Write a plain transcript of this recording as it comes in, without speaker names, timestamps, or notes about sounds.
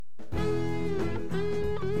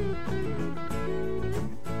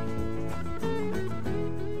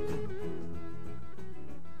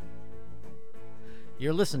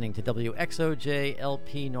You're listening to WXOJ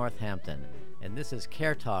LP Northampton, and this is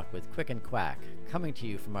Care Talk with Quick and Quack, coming to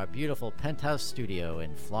you from our beautiful penthouse studio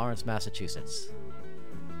in Florence, Massachusetts.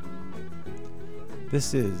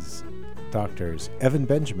 This is Doctors Evan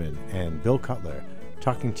Benjamin and Bill Cutler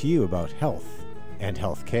talking to you about health and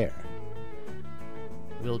health care.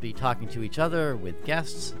 We'll be talking to each other with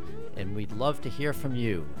guests, and we'd love to hear from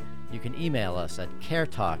you. You can email us at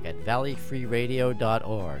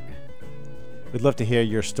caretalk@valleyfreeradio.org. We'd love to hear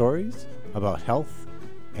your stories about health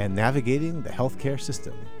and navigating the healthcare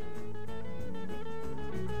system.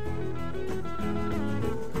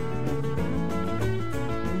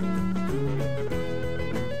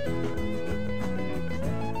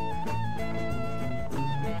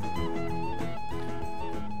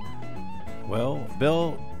 Well,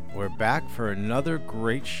 Bill, we're back for another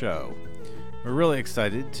great show. We're really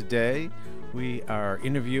excited. Today, we are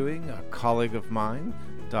interviewing a colleague of mine,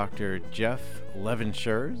 Dr. Jeff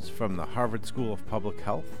Levin-Scherz from the Harvard School of Public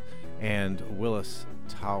Health and Willis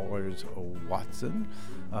Towers Watson.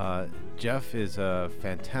 Jeff is a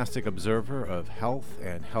fantastic observer of health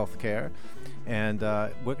and healthcare, and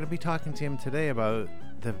we're going to be talking to him today about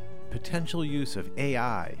the potential use of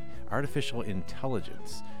AI, artificial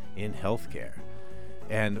intelligence, in healthcare.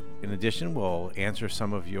 And in addition, we'll answer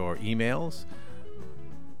some of your emails.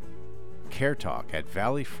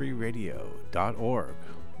 caretalk@valleyfreeradio.org.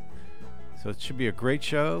 So it should be a great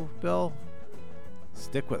show, Bill.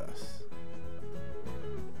 Stick with us.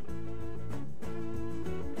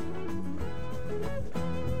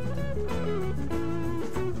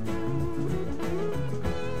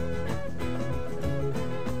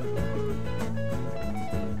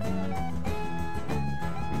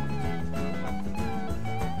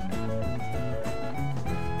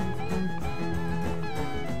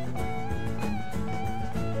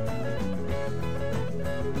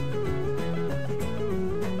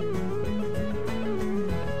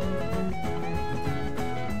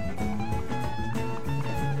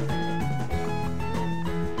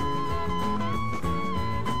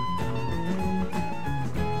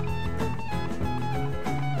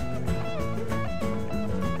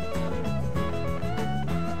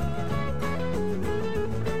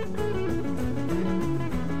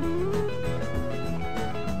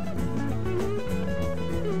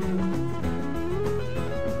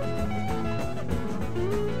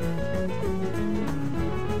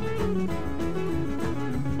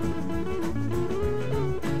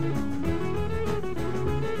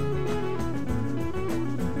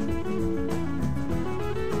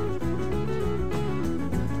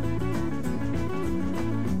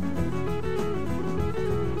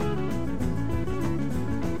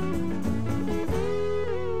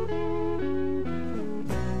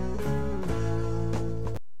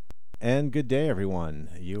 And good day, everyone.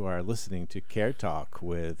 You are listening to Care Talk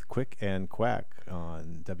with Quick and Quack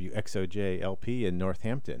on WXOJ LP in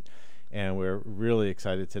Northampton. And we're really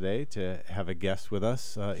excited today to have a guest with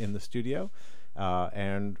us in the studio.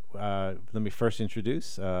 Let me first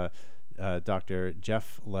introduce Dr.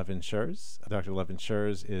 Jeff Levin-Scherz. Dr.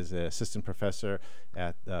 Levin-Scherz is an assistant professor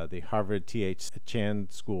at the Harvard T.H. Chan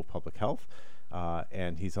School of Public Health.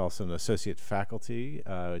 And he's also an associate faculty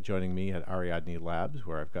joining me at Ariadne Labs,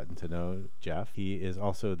 where I've gotten to know Jeff. He is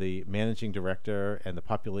also the managing director and the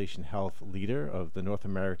population health leader of the North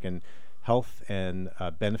American Health and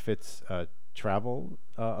Benefits Travel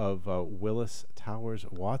of Willis Towers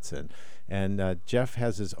Watson. And Jeff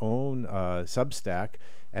has his own Substack,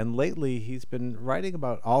 and lately he's been writing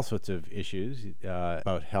about all sorts of issues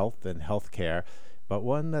about health and healthcare. But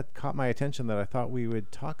one that caught my attention that I thought we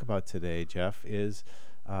would talk about today, Jeff, is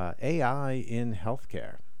AI in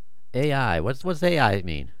healthcare. AI, what's AI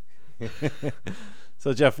mean?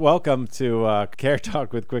 So, Jeff, welcome to Care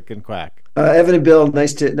Talk with Quick and Quack. Evan and Bill,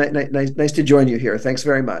 nice to join you here. Thanks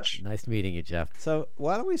very much. Nice meeting you, Jeff. So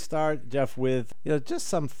why don't we start, Jeff, with just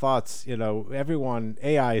some thoughts. Everyone,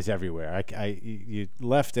 AI is everywhere. You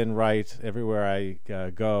left and right, everywhere I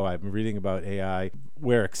go, I'm reading about AI.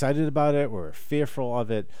 We're excited about it. We're fearful of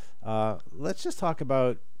it. Let's just talk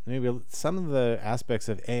about maybe some of the aspects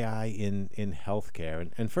of AI in healthcare.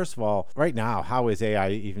 And first of all, right now, how is AI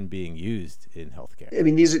even being used in healthcare? I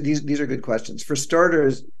mean, these are good questions. For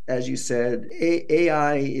starters, as you said,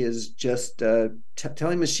 AI is just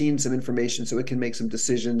telling machines some information so it can make some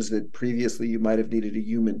decisions that previously you might have needed a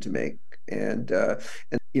human to make. And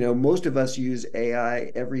most of us use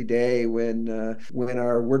AI every day when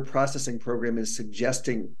our word processing program is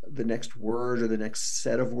suggesting the next word or the next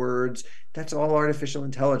set of words. That's all artificial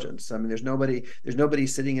intelligence. I mean, there's nobody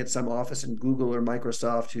sitting at some office in Google or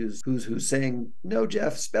Microsoft who's saying, no,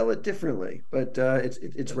 Jeff, spell it differently. But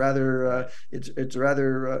it's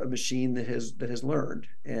rather a machine that has learned.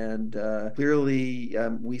 And clearly,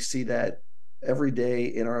 we see that every day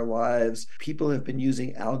in our lives. People have been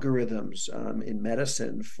using algorithms in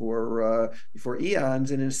medicine for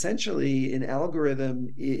eons, and essentially, an algorithm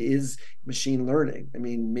is machine learning. I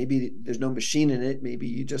mean, maybe there's no machine in it. Maybe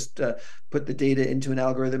you just put the data into an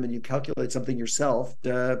algorithm and you calculate something yourself.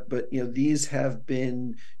 But these have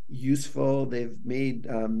been useful. They've made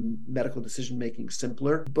medical decision making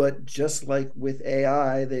simpler. But just like with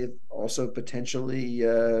AI, they've also potentially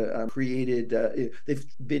they've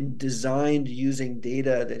been designed using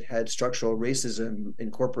data that had structural racism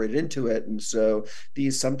incorporated into it. And so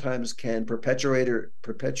these sometimes can perpetuate or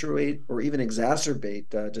even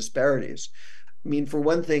exacerbate disparities. I mean, for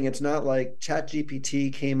one thing, it's not like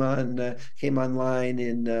ChatGPT came online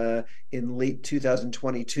in late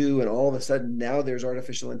 2022, and all of a sudden now there's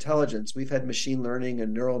artificial intelligence. We've had machine learning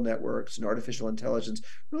and neural networks and artificial intelligence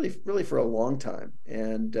really for a long time,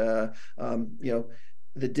 and the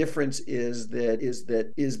difference is that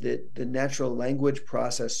the natural language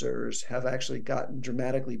processors have actually gotten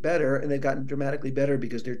dramatically better, and they've gotten dramatically better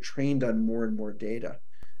because they're trained on more and more data.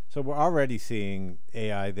 So we're already seeing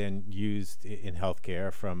AI then used in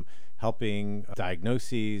healthcare, from helping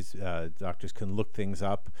diagnoses. Doctors can look things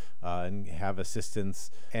up and have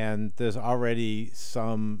assistance. And there's already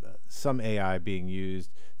some AI being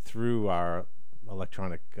used through our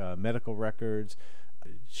electronic medical records.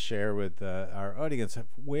 Share with our audience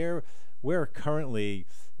where currently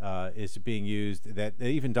is it being used that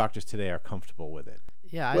even doctors today are comfortable with it.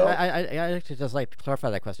 Yeah, Well, I actually just like to clarify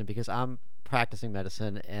that question because I'm practicing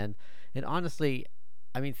medicine, and honestly,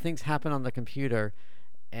 I mean, things happen on the computer,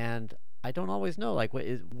 and I don't always know like when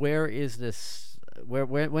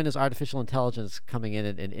is artificial intelligence coming in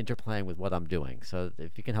and interplaying with what I'm doing. So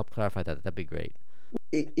if you can help clarify that, that'd be great.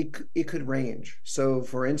 it could range. So,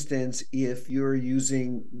 for instance, if you're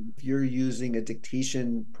using a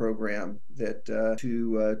dictation program that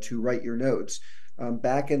to write your notes,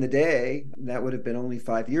 back in the day, that would have been only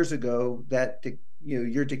 5 years ago.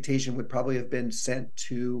 Your dictation would probably have been sent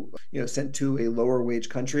to a lower wage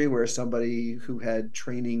country where somebody who had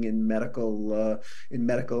training in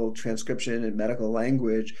medical transcription and medical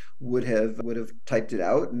language would have typed it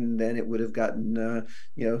out, and then it would have gotten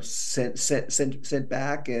sent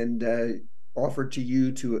back and offered to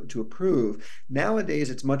you to approve.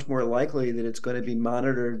 Nowadays, it's much more likely that it's going to be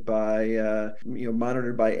monitored by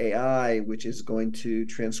AI, which is going to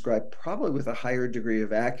transcribe probably with a higher degree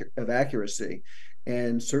of accuracy,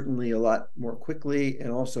 and certainly a lot more quickly,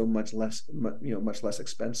 and also much less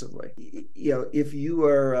expensively. If you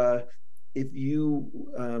are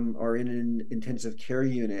in an intensive care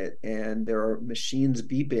unit and there are machines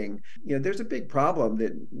beeping, there's a big problem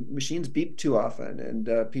that machines beep too often, and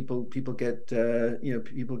people get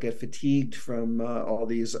fatigued from all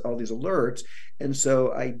these alerts. And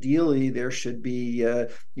so ideally, there should be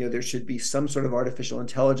some sort of artificial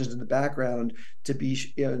intelligence in the background to be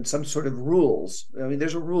some sort of rules. I mean,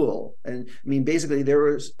 there's a rule, and I mean, basically,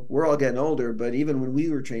 we're all getting older, but even when we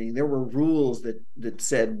were training, there were rules that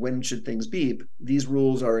said when should things beep. These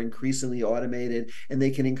rules are increasingly automated, and they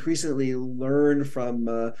can increasingly learn from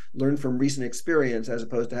recent experience, as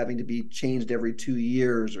opposed to having to be changed every 2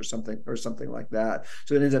 years or something like that.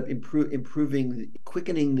 So it ends up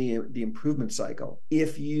quickening the improvement cycle.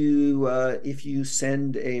 If you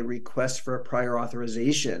send a request for a prior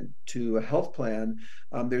authorization to a health plan,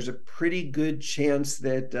 there's a pretty good chance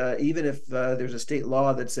that even if there's a state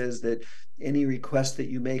law that says that any request that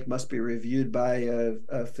you make must be reviewed by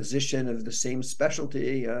a physician of the same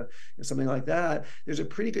specialty, something like that, there's a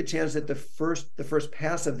pretty good chance that the first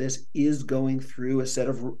pass of this is going through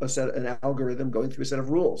an algorithm going through a set of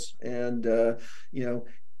rules. And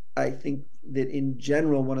I think that in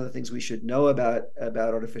general, one of the things we should know about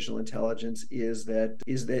artificial intelligence is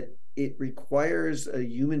that it requires a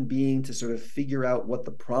human being to sort of figure out what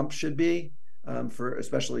the prompt should be,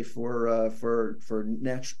 especially for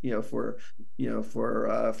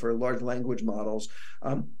large language models,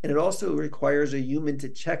 and it also requires a human to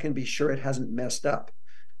check and be sure it hasn't messed up.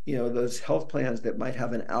 Those health plans that might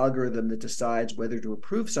have an algorithm that decides whether to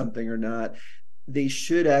approve something or not, they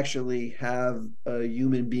should actually have a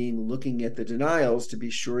human being looking at the denials to be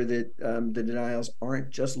sure that the denials aren't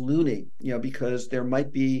just loony, because there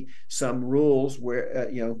might be some rules where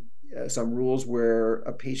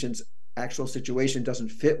a patient's actual situation doesn't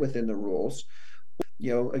fit within the rules.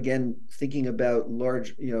 Again, thinking about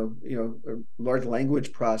large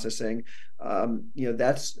language processing,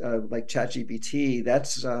 that's like ChatGPT.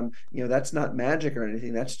 That's not magic or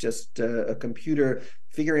anything. That's just a computer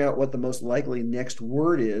figuring out what the most likely next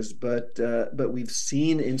word is. But we've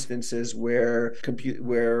seen instances where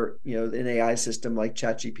an AI system like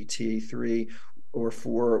ChatGPT 3 or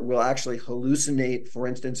 4 will actually hallucinate, for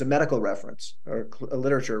instance, a medical reference or a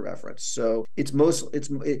literature reference. So it's most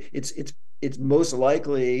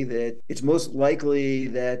likely that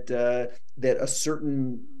a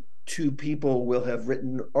certain two people will have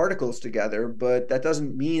written articles together, but that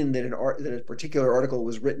doesn't mean that a particular article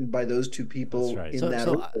was written by those two That's people right. in that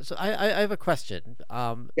order. So I have a question.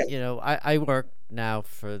 Yeah. I work now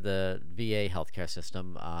for the VA healthcare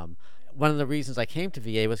system. One of the reasons I came to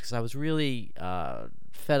VA was because I was really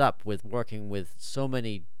fed up with working with so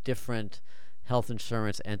many different health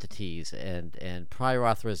insurance entities and prior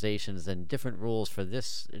authorizations and different rules for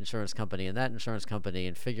this insurance company and that insurance company,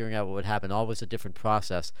 and figuring out what would happen. Always a different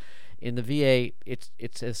process. In the VA, it's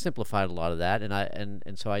simplified a lot of that,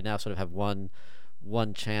 and so I now sort of have one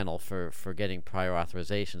channel for getting prior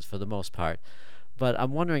authorizations for the most part. But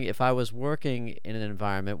I'm wondering, if I was working in an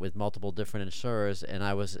environment with multiple different insurers and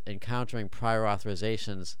I was encountering prior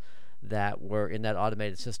authorizations that were in that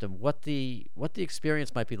automated system, what the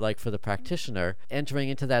experience might be like for the practitioner entering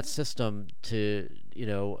into that system, to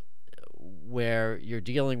where you're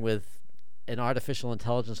dealing with an artificial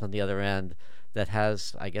intelligence on the other end that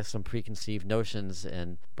has, I guess, some preconceived notions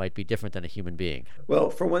and might be different than a human being.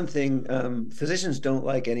 Well, for one thing, physicians don't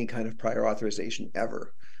like any kind of prior authorization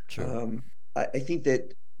ever. True. I think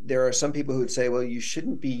that there are some people who would say, well, you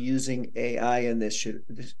shouldn't be using AI, and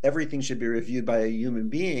everything should be reviewed by a human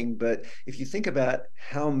being. But if you think about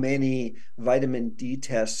how many vitamin D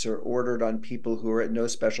tests are ordered on people who are at no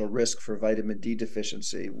special risk for vitamin D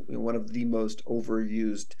deficiency, one of the most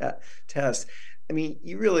overused tests. I mean,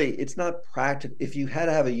 it's not practical. If you had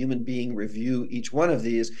to have a human being review each one of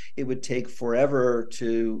these, it would take forever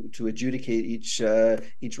to adjudicate each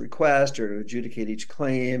request or to adjudicate each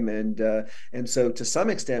claim. And so to some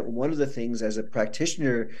extent, one of the things as a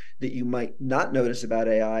practitioner that you might not notice about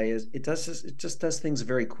AI is it just does things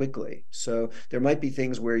very quickly. So there might be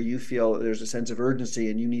things where you feel there's a sense of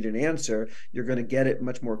urgency and you need an answer. You're going to get it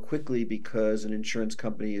much more quickly because an insurance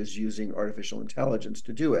company is using artificial intelligence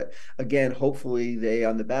to do it. Again, hopefully they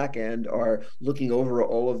on the back end are looking over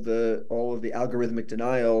all of the algorithmic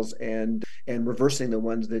denials and reversing the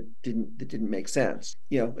ones that didn't make sense.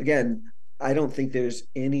 Again, I don't think there's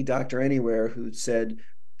any doctor anywhere who said,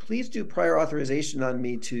 please do prior authorization on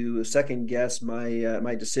me to second guess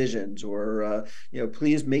my decisions, or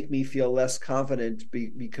please make me feel less confident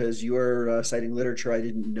because you're citing literature I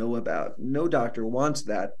didn't know about. No doctor wants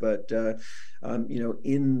that, but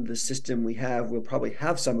in the system we have, we'll probably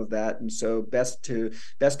have some of that, and so best to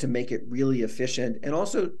make it really efficient, and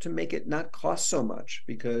also to make it not cost so much,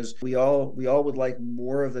 because we all would like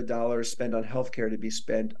more of the dollars spent on healthcare to be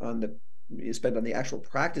spent on the actual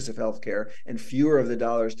practice of healthcare, and fewer of the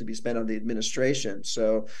dollars to be spent on the administration.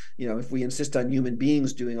 So, if we insist on human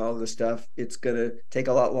beings doing all of this stuff, it's going to take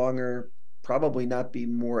a lot longer, probably not be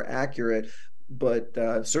more accurate, but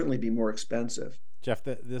certainly be more expensive. Jeff,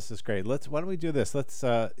 this is great. Why don't we do this? Let's,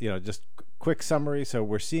 just quick summary. So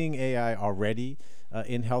we're seeing AI already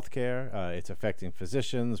in healthcare. It's affecting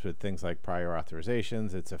physicians with things like prior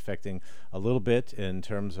authorizations. It's affecting a little bit in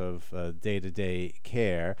terms of day-to-day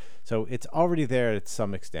care. So it's already there to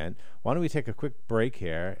some extent. Why don't we take a quick break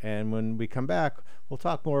here, and when we come back, we'll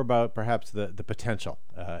talk more about perhaps the potential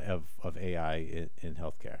of AI in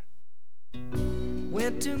healthcare.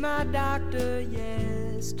 Went to my doctor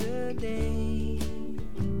yesterday.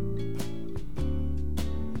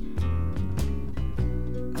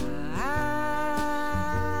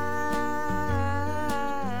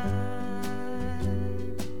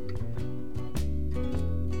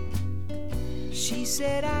 She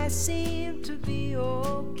said I seem to be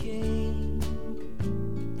okay.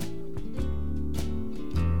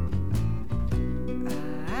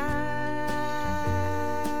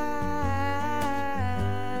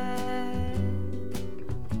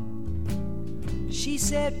 She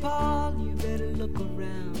said, Paul, you better look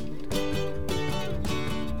around.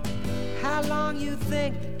 How long you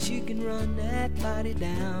think that you can run that body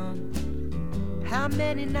down? How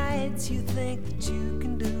many nights you think that you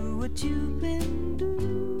can do what you've been doing?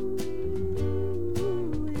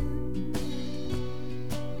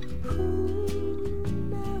 Ooh,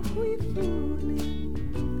 now we fooling.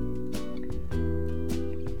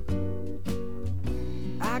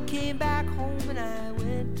 I came back home and I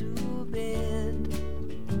went to bed.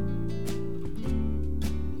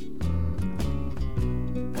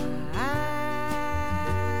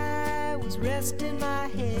 rest in my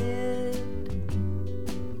head.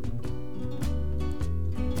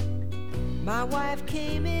 My wife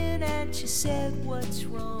came in and she said, "What's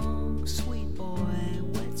wrong, sweet boy,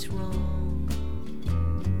 what's wrong?"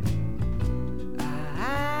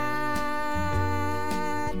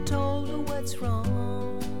 I told her what's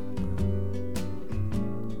wrong.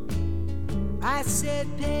 I said,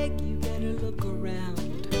 "Peg, you better look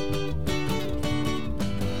around.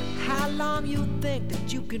 How long you think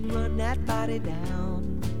that you can run that body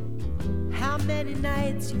down? How many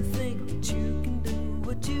nights you think that you can do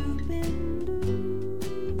what you've been doing?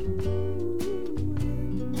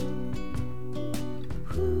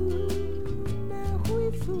 Ooh, now who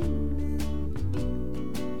you fooling?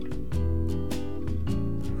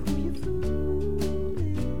 Who you fooling?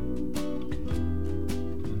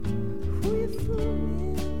 Who you fooling?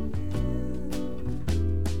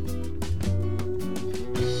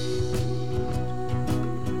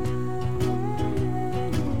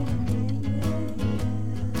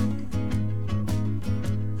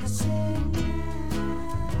 I said,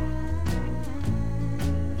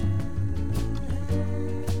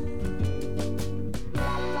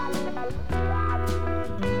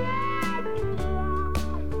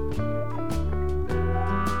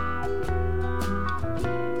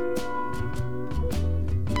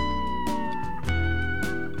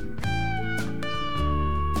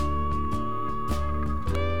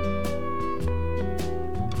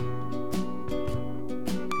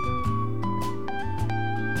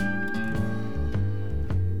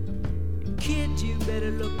 kid, you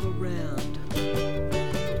better look around.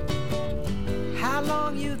 How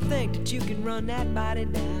long you think that you can run that body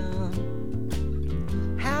down?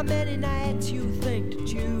 How many nights you think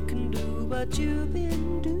that you can do what you've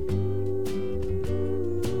been doing?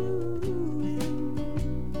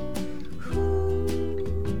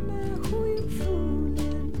 Ooh, now who you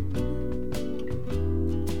fooling?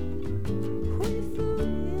 Who you fooling? Who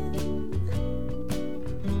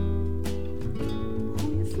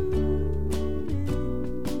you fooling?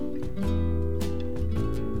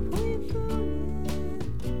 Who you fooling?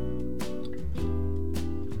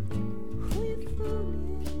 Who you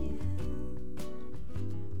fooling?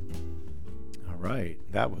 All right,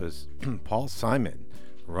 that was Paul Simon,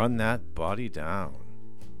 Run That Body Down.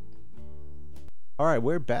 All right,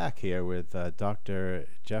 we're back here with Dr.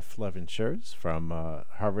 Jeff Levin-Scherz from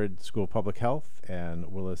Harvard School of Public Health and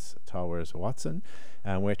Willis Towers Watson,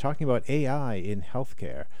 and we're talking about AI in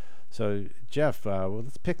healthcare. So, Jeff, well,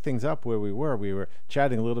 let's pick things up where we were. We were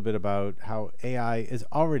chatting a little bit about how AI is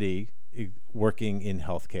already working in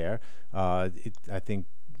healthcare. I think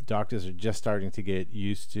doctors are just starting to get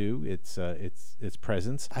used to its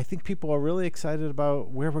presence. I think people are really excited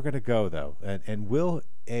about where we're going to go, though. And will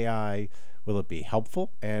it be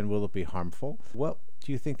helpful and will it be harmful? What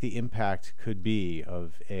do you think the impact could be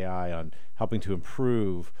of AI on helping to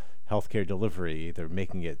improve healthcare delivery, either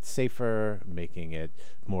making it safer, making it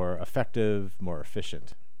more effective, more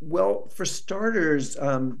efficient? Well, for starters,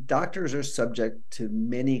 doctors are subject to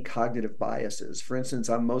many cognitive biases. For instance,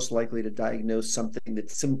 I'm most likely to diagnose something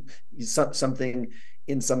that's something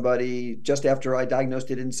in somebody just after I diagnosed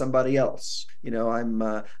it in somebody else.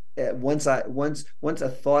 I'm once a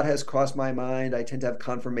thought has crossed my mind, I tend to have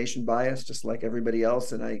confirmation bias, just like everybody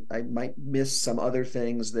else, and I might miss some other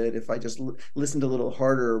things that if I just listened a little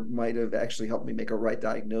harder might have actually helped me make a right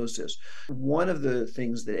diagnosis. One of the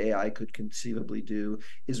things that AI could conceivably do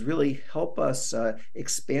is really help us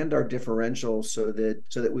expand our differential so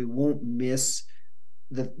that we won't miss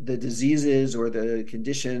the diseases or the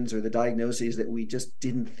conditions or the diagnoses that we just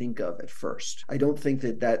didn't think of at first. I don't think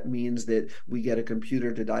that means that we get a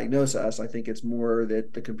computer to diagnose us. I think it's more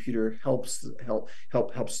that the computer helps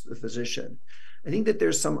the physician. I think that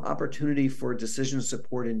there's some opportunity for decision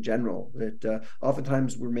support in general, that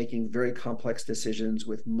oftentimes we're making very complex decisions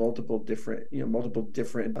with multiple different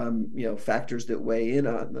factors that weigh in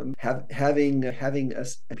on them. Having a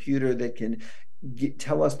computer that can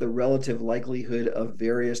tell us the relative likelihood of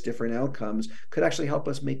various different outcomes could actually help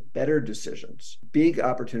us make better decisions. Big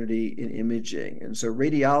opportunity in imaging. And so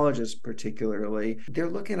radiologists particularly, they're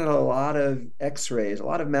looking at a lot of x-rays, a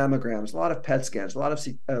lot of mammograms, a lot of PET scans, a lot of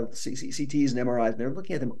CTs and MRIs, and they're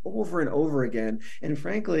looking at them over and over again. And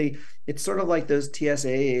frankly, it's sort of like those TSA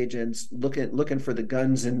agents looking for the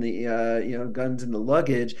guns in the guns in the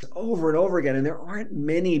luggage over and over again. And there aren't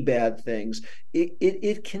many bad things.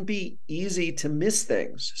 It can be easy to miss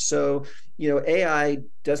things. So, AI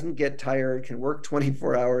doesn't get tired, can work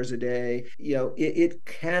 24 hours a day. It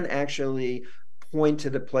can actually point to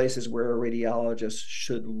the places where a radiologist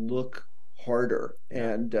should look harder.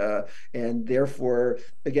 Yeah. And therefore,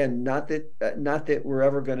 again, not that we're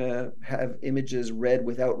ever going to have images read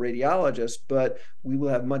without radiologists, but we will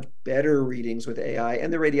have much better readings with AI,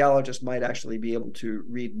 and the radiologist might actually be able to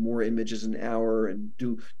read more images an hour and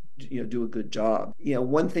do a good job.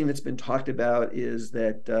 One thing that's been talked about is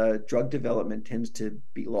that drug development tends to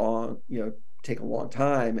be long, take a long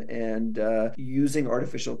time, and using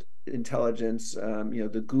artificial intelligence,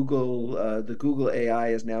 the Google AI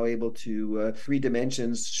is now able to 3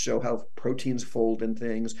 dimensions show how proteins fold and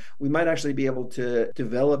things. We might actually be able to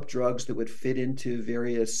develop drugs that would fit into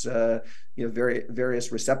various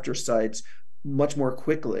receptor sites much more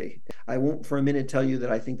quickly. I won't for a minute tell you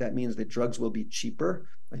that I think that means that drugs will be cheaper.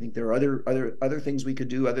 I think there are other things we could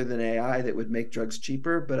do other than AI that would make drugs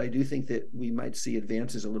cheaper, but I do think that we might see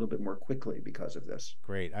advances a little bit more quickly because of this.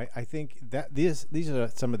 Great. I think that these are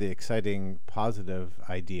some of the exciting positive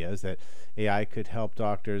ideas that AI could help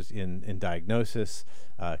doctors in diagnosis,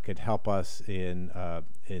 could help us in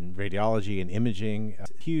radiology and imaging.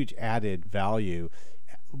 Huge added value.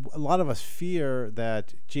 A lot of us fear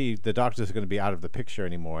that, gee, the doctors are going to be out of the picture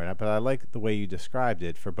anymore. But I like the way you described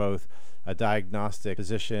it for both a diagnostic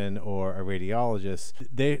physician or a radiologist.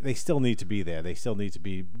 They still need to be there. They still need to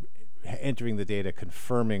be entering the data,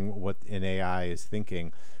 confirming what an AI is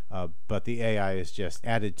thinking. But the AI is just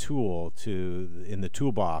added tool in the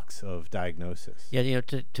toolbox of diagnosis. Yeah,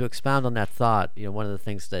 to expound on that thought, one of the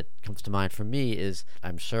things that comes to mind for me is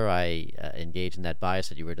I'm sure I engage in that bias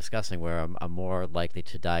that you were discussing, where I'm more likely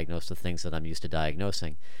to diagnose the things that I'm used to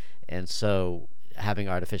diagnosing. And so having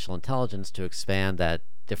artificial intelligence to expand that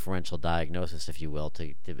differential diagnosis, if you will,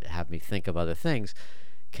 to have me think of other things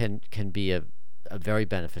can be a very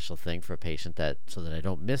beneficial thing for a patient, so that I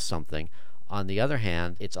don't miss something. On the other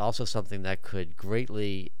hand, it's also something that could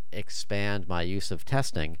greatly expand my use of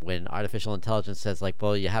testing when artificial intelligence says, like,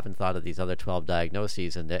 well, you haven't thought of these other 12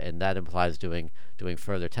 diagnoses, and that implies doing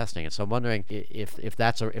further testing. And so I'm wondering if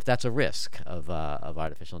that's a risk of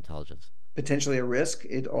artificial intelligence. Potentially a risk.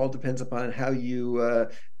 It all depends upon how you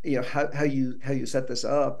how you set this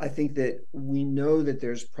up. I think that we know that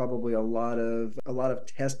there's probably a lot of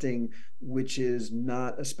testing which is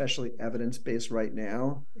not especially evidence-based right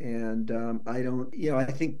now, and I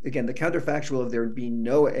think, again, the counterfactual of there being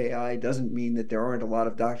no AI doesn't mean that there aren't a lot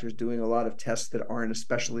of doctors doing a lot of tests that aren't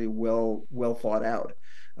especially well thought out,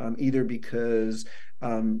 either because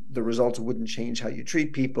the results wouldn't change how you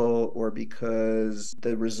treat people, or because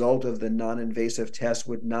the result of the non-invasive test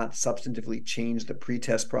would not substantively change the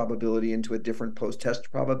pre-test probability into a different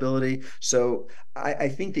post-test probability. So I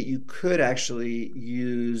think that you could actually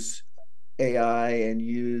use AI and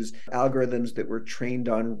use algorithms that were trained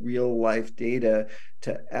on real life data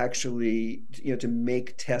to actually, to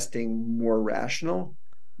make testing more rational.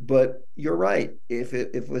 But you're right. If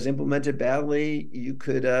it was implemented badly, you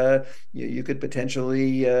could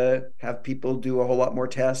potentially have people do a whole lot more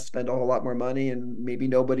tests, spend a whole lot more money, and maybe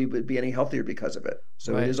nobody would be any healthier because of it.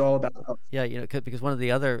 So Right. It is all about health. Yeah, because one of the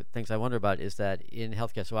other things I wonder about is that in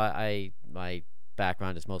healthcare, so my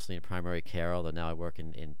background is mostly in primary care, although now I work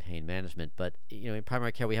in pain management. But in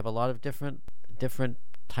primary care, we have a lot of different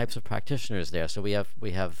types of practitioners there. So we have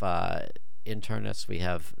internists, we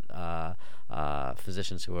have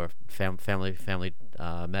physicians who are family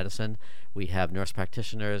medicine, we have nurse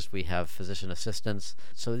practitioners, we have physician assistants.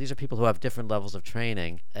 So these are people who have different levels of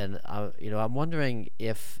training, and I'm wondering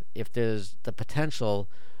if there's the potential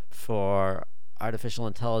for artificial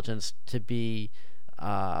intelligence to be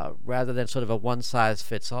rather than sort of a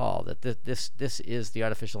one-size-fits-all, that this is the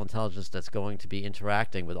artificial intelligence that's going to be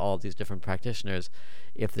interacting with all of these different practitioners,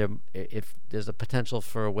 if there's a potential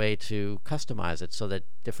for a way to customize it so that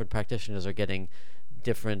different practitioners are getting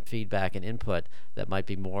different feedback and input that might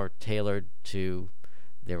be more tailored to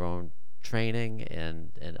their own training and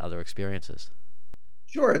other experiences.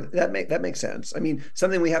 Sure, that makes sense. I mean,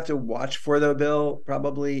 something we have to watch for, though, Bill,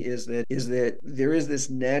 probably is that there is this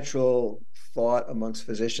natural thought amongst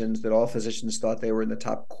physicians that all physicians thought they were in the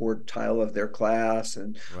top quartile of their class,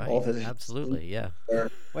 and Right. all physicians Absolutely, yeah.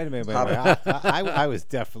 Wait a minute. I was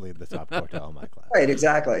definitely in the top quartile of my class. Right,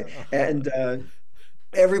 exactly. And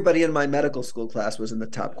everybody in my medical school class was in the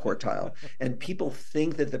top quartile, and people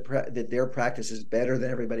think that that their practice is better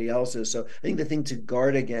than everybody else's. So I think the thing to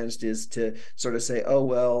guard against is to sort of say, oh,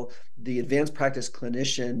 well, the advanced practice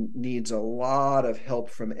clinician needs a lot of help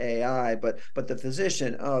from AI, but the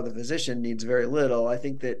physician needs very little. I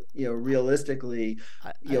think that, realistically,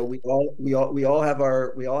 we all have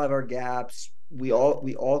our gaps. We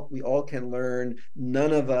all can learn.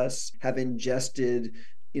 None of us have ingested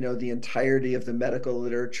the entirety of the medical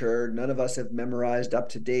literature. None of us have memorized up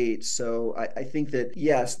to date. So I think that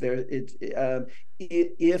yes,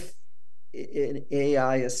 if an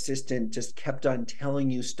AI assistant just kept on telling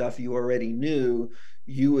you stuff you already knew,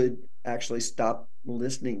 you would actually stop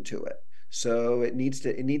listening to it. So it needs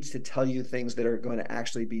to tell you things that are going to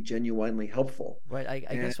actually be genuinely helpful. Right.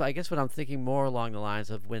 And I guess what I'm thinking more along the lines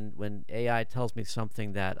of when AI tells me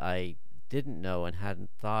something that I didn't know and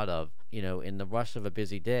hadn't thought of, in the rush of a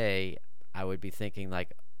busy day, I would be thinking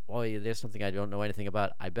like, oh, yeah, there's something I don't know anything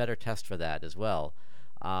about. I better test for that as well.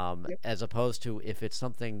 As opposed to if it's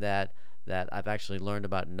something that I've actually learned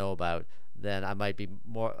about and know about, then I might be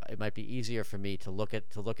more. It might be easier for me to look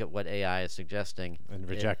at what AI is suggesting And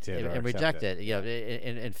reject it or and accept reject it.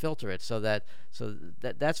 it, and filter it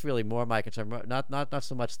that's really more my concern. Not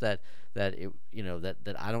so much that that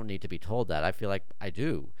I don't need to be told that. I feel like I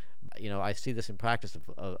do. I see this in practice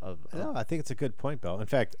No, I think it's a good point, Bill. In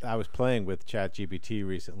fact, I was playing with ChatGPT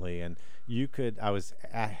recently, and I was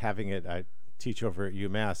having it. I teach over at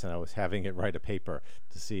UMass, and I was having it write a paper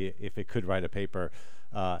to see if it could write a paper.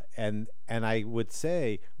 And I would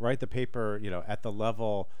say write the paper, at the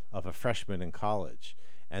level of a freshman in college.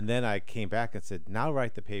 And then I came back and said, now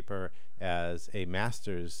write the paper as a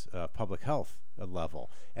master's public health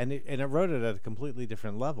level. And it wrote it at a completely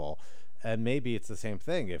different level. And maybe it's the same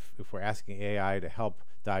thing if we're asking AI to help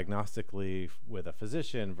diagnostically with a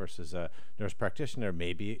physician versus a nurse practitioner,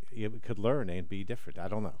 maybe it could learn and be different. I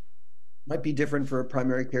don't know. might be different for a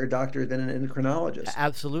primary care doctor than an endocrinologist.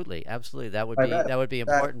 Absolutely, absolutely. That would I be bet that would be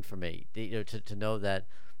that important for me, to know that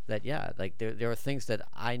yeah, like there are things that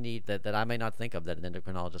I need that I may not think of that an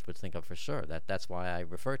endocrinologist would think of for sure. That's why I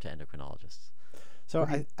refer to endocrinologists. So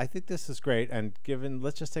Right. I think this is great. And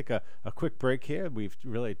let's just take a quick break here. We've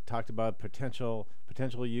really talked about potential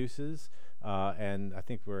uses, and I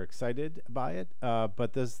think we're excited by it.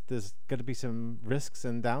 But there's going to be some risks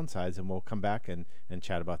and downsides, and we'll come back and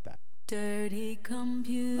chat about that. Dirty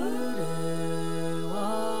computer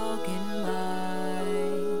walking by.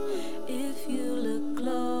 If you look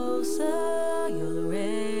closer, you'll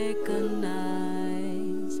recognize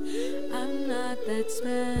I'm not that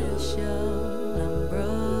special. I'm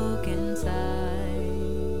broken inside,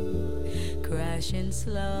 crashing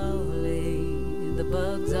slowly. The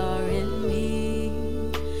bugs are in me.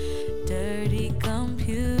 Dirty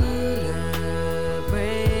computer.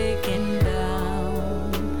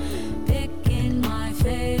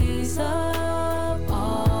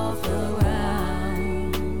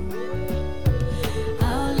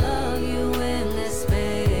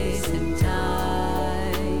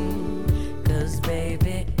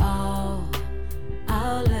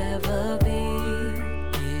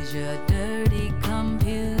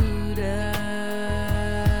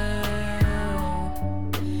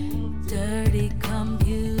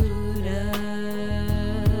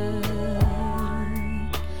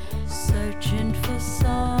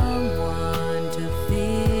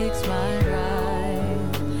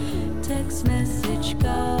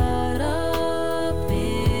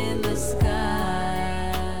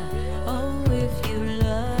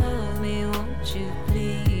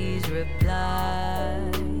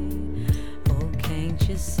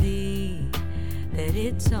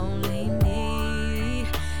 It's only me,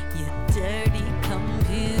 you dirty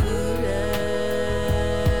computer.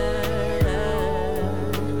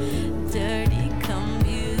 Dirty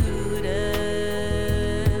computer.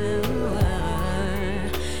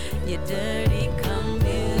 You dirty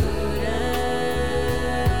computer.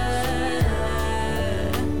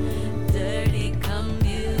 Dirty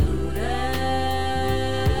computer.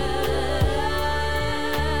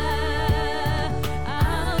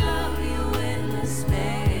 I'll love you in the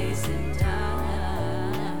space and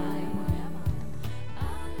time.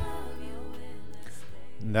 I'll love you in the space.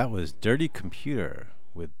 And that was Dirty Computer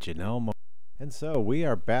with Janelle Mo. And so we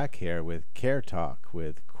are back here with Care Talk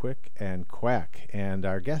with Quick and Quack. And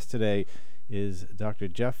our guest today is Dr.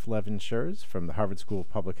 Jeff Levin-Scherz from the Harvard School of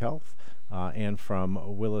Public Health and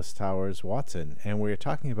from Willis Towers Watson. And we're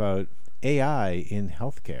talking about AI in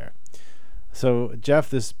healthcare. So, Jeff,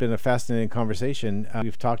 this has been a fascinating conversation.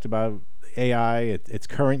 We've talked about AI, its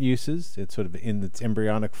current uses. It's sort of in its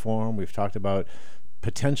embryonic form. We've talked about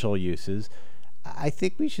potential uses. I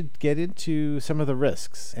think we should get into some of the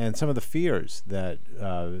risks and some of the fears that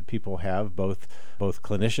people have, both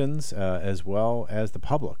clinicians as well as the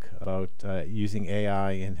public, about using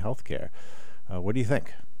AI in healthcare. What do you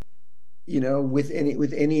think? with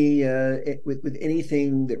anything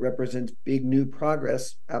that represents big new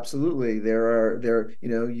progress, absolutely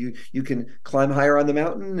you can climb higher on the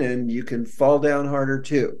mountain and you can fall down harder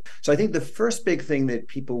too. So I think the first big thing that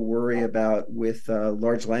people worry about with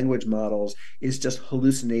large language models is just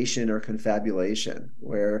hallucination or confabulation,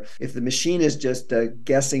 where if the machine is just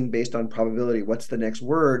guessing based on probability, what's the next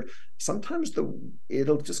word, sometimes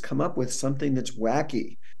it'll just come up with something that's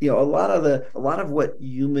wacky. A lot of what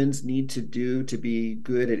humans need to do to be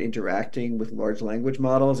good at interacting with large language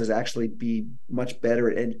models is actually be much better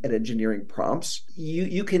at engineering prompts.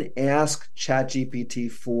 You can ask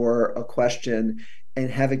ChatGPT for a question and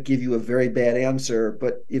have it give you a very bad answer,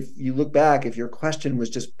 but if you look back, if your question was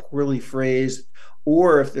just poorly phrased,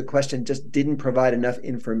 or if the question just didn't provide enough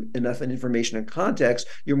information and context,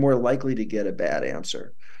 you're more likely to get a bad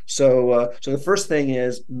answer. So the first thing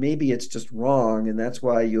is maybe it's just wrong, and that's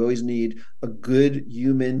why you always need a good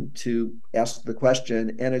human to ask the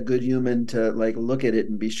question and a good human to look at it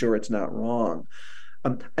and be sure it's not wrong.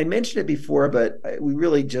 I mentioned it before, but we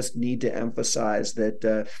really just need to emphasize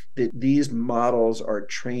that these models are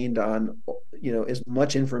trained on as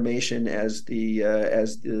much information as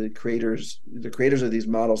the creators of these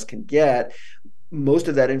models can get. Most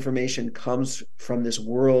of that information comes from this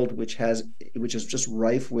world which is just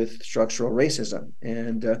rife with structural racism.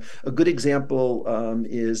 And a good example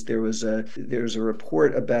is there's a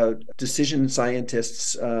report about decision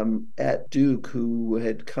scientists at Duke who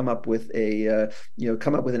had come up with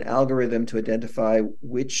an algorithm to identify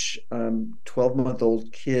which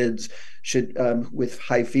 12-month-old kids should with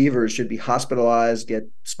high fevers should be hospitalized, get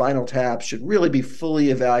spinal taps, should really be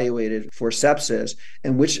fully evaluated for sepsis,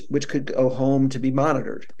 and which could go home to be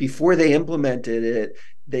monitored. Before they implemented it,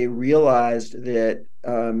 they realized that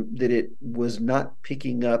it was not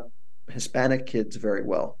picking up Hispanic kids very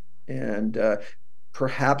well, and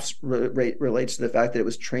perhaps relates to the fact that it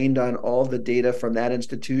was trained on all the data from that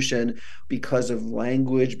institution because of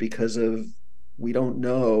language, because of we don't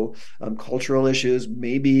know, cultural issues.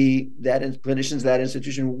 Maybe clinicians that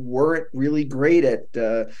institution weren't really great at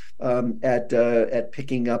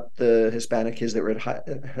picking up the Hispanic kids that were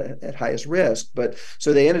at highest risk. But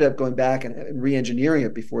so they ended up going back and re-engineering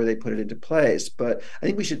it before they put it into place. But I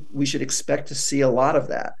think we should expect to see a lot of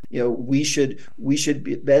that. We should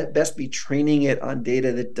best be training it on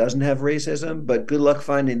data that doesn't have racism. But good luck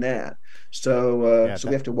finding that. So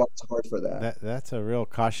we have to watch hard for that. That's a real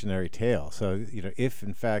cautionary tale. So, if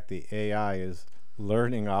in fact the AI is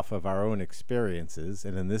learning off of our own experiences,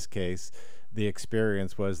 and in this case, the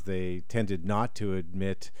experience was they tended not to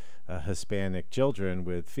admit Hispanic children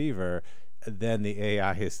with fever, then the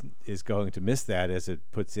AI is going to miss that as it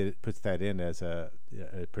puts that in as a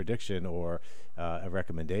prediction or a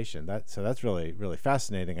recommendation. So that's really, really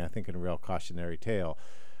fascinating. I think, and a real cautionary tale.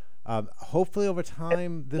 Hopefully over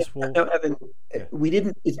time this will. No, Evan,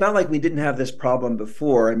 it's not like we didn't have this problem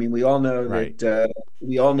before. I mean, we all know right. that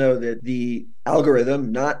the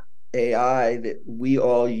algorithm, not AI, that we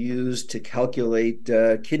all use to calculate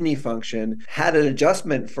kidney function had an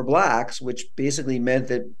adjustment for Blacks, which basically meant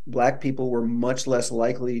that Black people were much less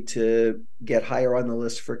likely to get higher on the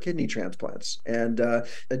list for kidney transplants. And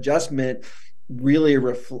adjustment really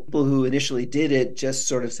people who initially did it just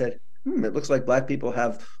sort of said, it looks like Black people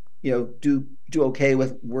have do okay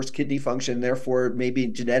with worse kidney function. Therefore, maybe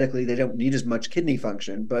genetically they don't need as much kidney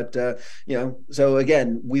function. But so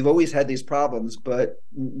again, we've always had these problems, but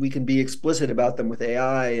we can be explicit about them with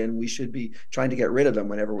AI, and we should be trying to get rid of them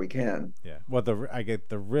whenever we can. Yeah. Well, I get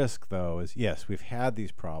the risk though is yes, we've had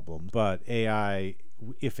these problems, but AI,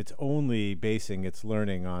 if it's only basing its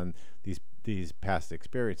learning on these past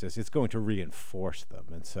experiences, it's going to reinforce them,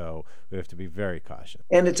 and so we have to be very cautious.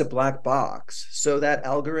 And it's a black box. So that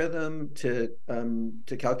algorithm to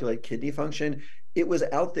calculate kidney function, it was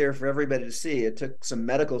out there for everybody to see. It took some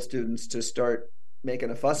medical students to start making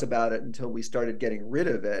a fuss about it until we started getting rid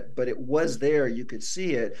of it, but it was there. You could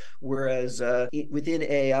see it. Whereas within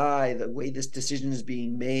AI, the way this decision is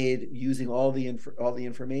being made using all the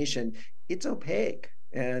information, it's opaque.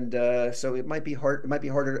 And so it might be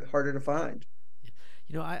harder to find.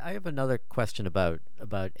 I have another question about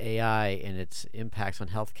AI and its impacts on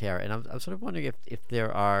healthcare, and I'm sort of wondering if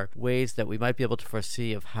there are ways that we might be able to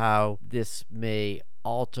foresee of how this may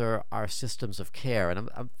alter our systems of care. And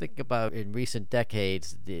I'm thinking about in recent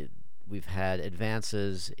decades, we've had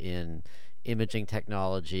advances in imaging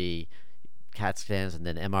technology, CAT scans, and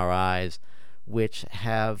then MRIs, which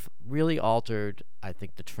have really altered, I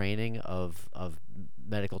think, the training of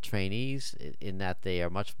medical trainees in that they are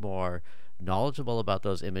much more knowledgeable about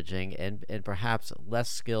those imaging and perhaps less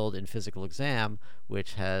skilled in physical exam,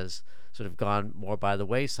 which has sort of gone more by the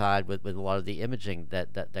wayside with a lot of the imaging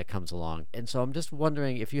that comes along. And so I'm just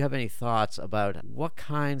wondering if you have any thoughts about what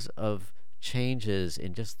kinds of changes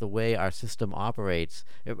in just the way our system operates,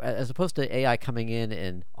 as opposed to AI coming in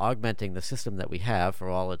and augmenting the system that we have for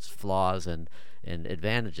all its flaws and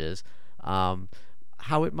advantages,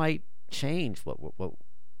 how it might change what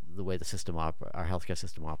the way the system our healthcare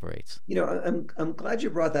system operates. I'm glad you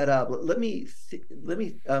brought that up. Let me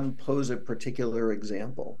pose a particular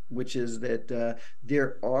example, which is that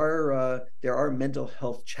there are mental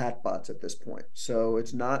health chatbots at this point. So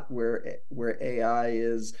it's not where AI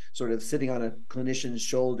is sort of sitting on a clinician's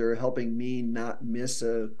shoulder helping me not miss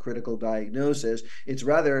a critical diagnosis. It's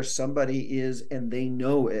rather somebody is, and they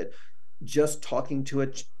know it, just talking to a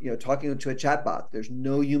chatbot. There's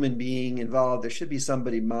no human being involved. There should be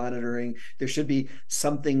somebody monitoring. There should be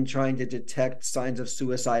something trying to detect signs of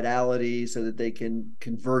suicidality so that they can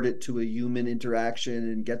convert it to a human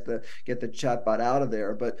interaction and get the chatbot out of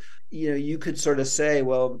there. But you could sort of say,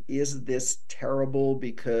 well, is this terrible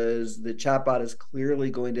because the chatbot is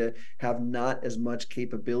clearly going to have not as much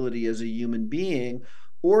capability as a human being?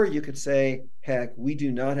 Or you could say, heck, we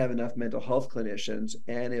do not have enough mental health clinicians.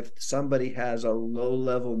 And if somebody has a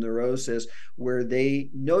low-level neurosis where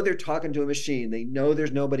they know they're talking to a machine, they know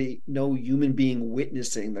there's no human being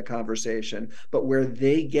witnessing the conversation, but where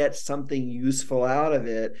they get something useful out of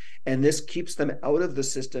it, and this keeps them out of the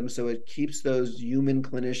system, so it keeps those human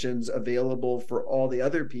clinicians available for all the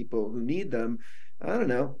other people who need them. I don't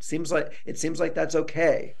know. It seems like that's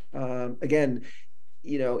okay. Again,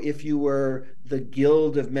 if you were the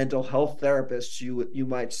Guild of Mental Health Therapists, you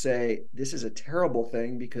might say this is a terrible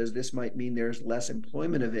thing because this might mean there's less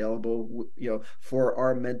employment available, for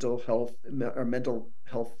our mental health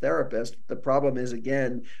therapists. The problem is,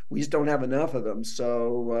 again, we just don't have enough of them.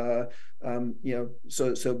 So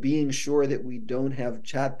so being sure that we don't have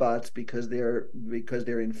chatbots because they're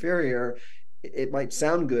inferior, it might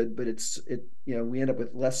sound good, but we end up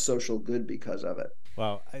with less social good because of it.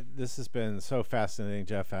 Well, this has been so fascinating,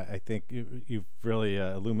 Jeff. I think you've really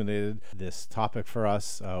illuminated this topic for us.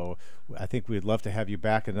 So I think we'd love to have you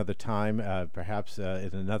back another time, perhaps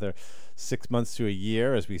in another 6 months to a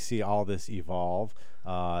year as we see all this evolve.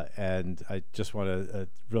 And I just want to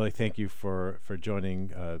really thank you for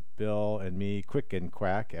joining Bill and me, Quick and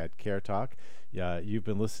Quack, at Care Talk. You've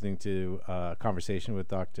been listening to a conversation with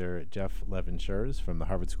Dr. Jeff Levin-Scherz from the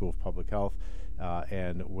Harvard School of Public Health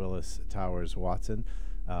and Willis Towers Watson.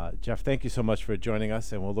 Jeff, thank you so much for joining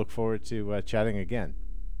us, and we'll look forward to chatting again.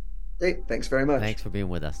 Great. Thanks very much. Thanks for being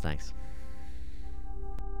with us. Thanks.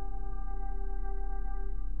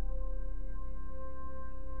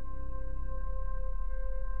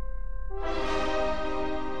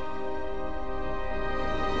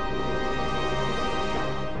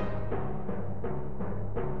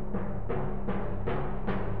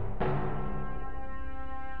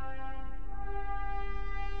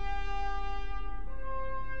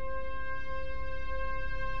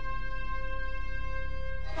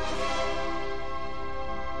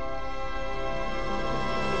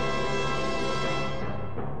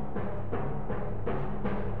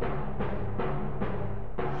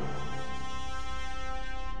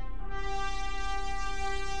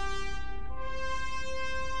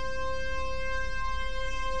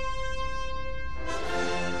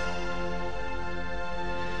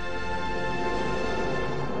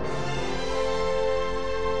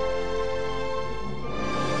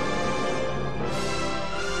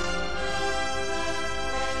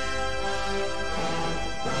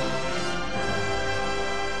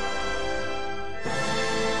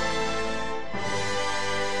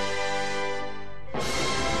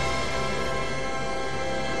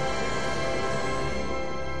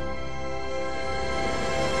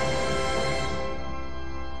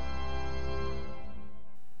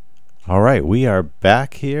 All right, we are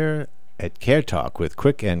back here at Care Talk with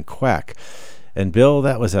Quick and Quack. And Bill,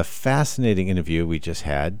 that was a fascinating interview we just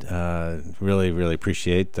had. Really, really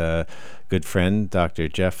appreciate the good friend, Dr.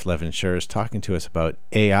 Jeff Levin-Scherz, talking to us about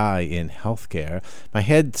AI in healthcare. My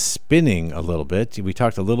head's spinning a little bit. We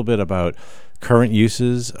talked a little bit about current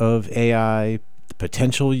uses of AI,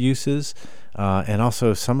 potential uses, and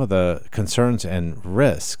also some of the concerns and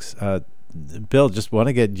risks. Bill, just want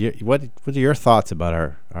to get what are your thoughts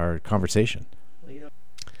about our conversation?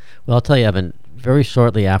 Well, I'll tell you, Evan, very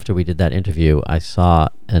shortly after we did that interview, I saw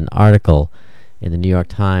an article in the New York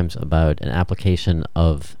Times about an application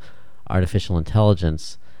of artificial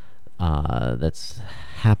intelligence that's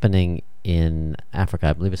happening in Africa.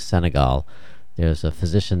 I believe it's Senegal. There's a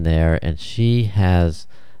physician there, and she has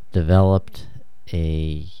developed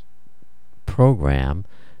a program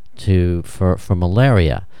for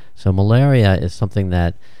malaria. So malaria is something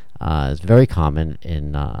that is very common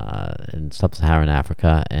in sub-Saharan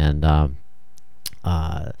Africa, and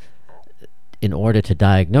in order to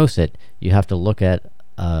diagnose it, you have to look at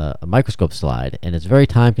a microscope slide, and it's very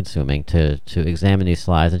time-consuming to examine these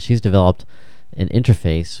slides. And she's developed an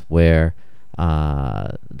interface where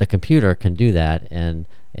the computer can do that and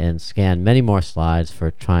scan many more slides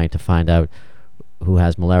for trying to find out who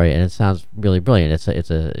has malaria. And it sounds really brilliant.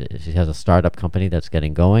 She has a startup company that's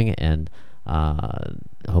getting going and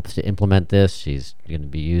hopes to implement this. She's going to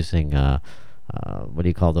be using what do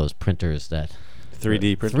you call those printers that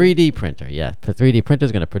 3D printer? 3D printer, yeah. The 3D printer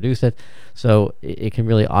is going to produce it, so it can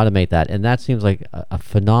really automate that. And that seems like a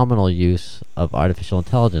phenomenal use of artificial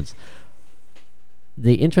intelligence.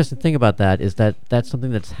 The interesting thing about that is that that's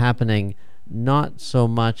something that's happening not so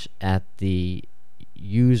much at the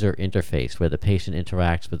user interface where the patient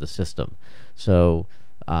interacts with the system. So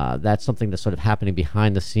that's something that's sort of happening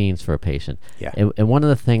behind the scenes for a patient. Yeah. And one of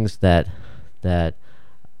the things that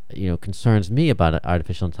concerns me about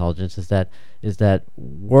artificial intelligence is that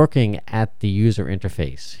working at the user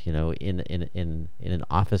interface, in an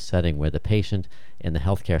office setting where the patient and the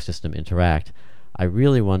healthcare system interact, I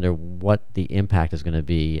really wonder what the impact is going to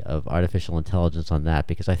be of artificial intelligence on that,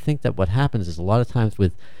 because I think that what happens is a lot of times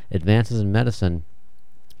with advances in medicine,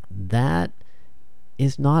 that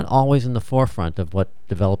is not always in the forefront of what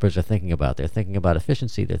developers are thinking about. They're thinking about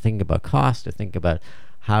efficiency, they're thinking about cost, they're thinking about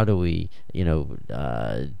how do we,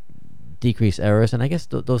 decrease errors. And I guess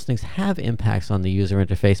those things have impacts on the user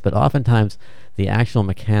interface, but oftentimes the actual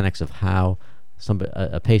mechanics of how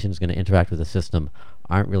a patient is going to interact with the system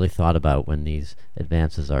aren't really thought about when these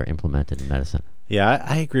advances are implemented in medicine. Yeah,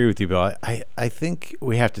 I agree with you, Bill. I think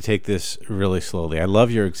we have to take this really slowly. I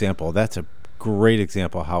love your example. That's a great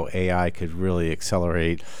example how AI could really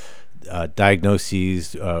accelerate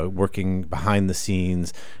diagnoses, working behind the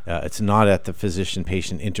scenes. It's not at the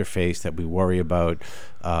physician-patient interface that we worry about.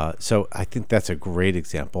 So I think that's a great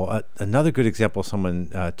example. Another good example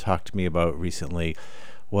someone talked to me about recently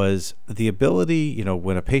was the ability,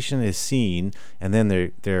 when a patient is seen and then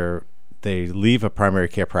they leave a primary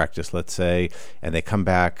care practice, let's say, and they come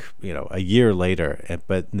back, a year later.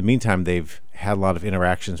 But in the meantime, they've had a lot of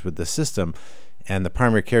interactions with the system, and the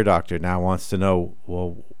primary care doctor now wants to know,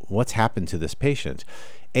 well, what's happened to this patient?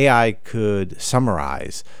 AI could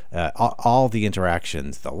summarize all the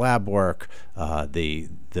interactions, the lab work, the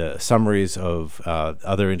summaries of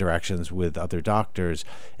other interactions with other doctors,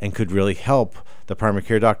 and could really help the primary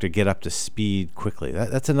care doctor get up to speed quickly.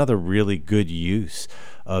 That's another really good use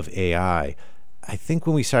of AI. I think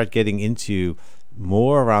when we start getting into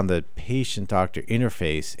more around the patient-doctor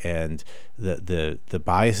interface and the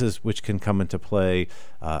biases which can come into play,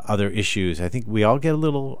 other issues, I think we all get a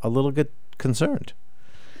little bit concerned.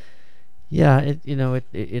 Yeah,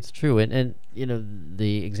 it's true, and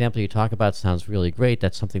the example you talk about sounds really great.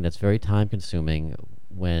 That's something that's very time-consuming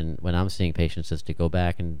when I'm seeing patients, is to go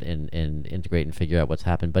back and integrate and figure out what's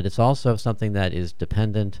happened. But it's also something that is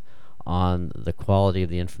dependent on the quality of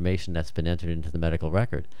the information that's been entered into the medical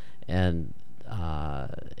record, and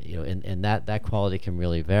and that quality can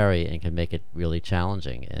really vary and can make it really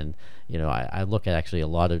challenging. And I look at actually a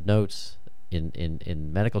lot of notes in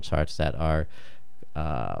medical charts that are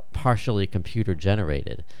partially computer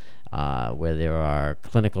generated, where there are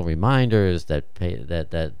clinical reminders that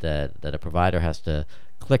a provider has to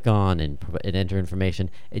click on and enter information,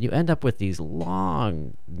 and you end up with these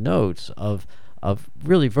long notes of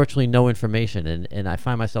really virtually no information, and I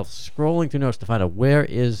find myself scrolling through notes to find out where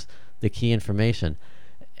is the key information.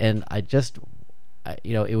 And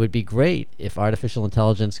it would be great if artificial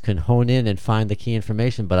intelligence can hone in and find the key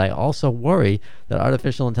information, but I also worry that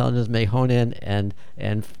artificial intelligence may hone in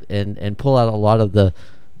and pull out a lot of the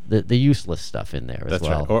useless stuff in there as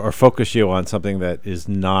well. Right. Or focus you on something that is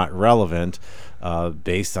not relevant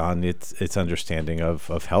based on its understanding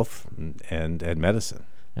of health and medicine.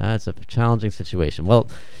 It's a challenging situation. Well,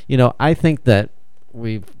 I think that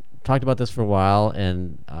we've talked about this for a while,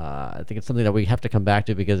 and I think it's something that we have to come back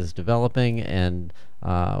to because it's developing, and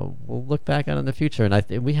we'll look back on it in the future.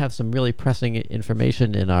 And we have some really pressing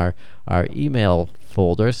information in our email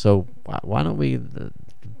folder, so why don't we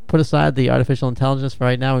put aside the artificial intelligence for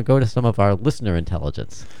right now and go to some of our listener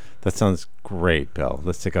intelligence. That sounds great, Bill.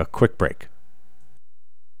 Let's take a quick break.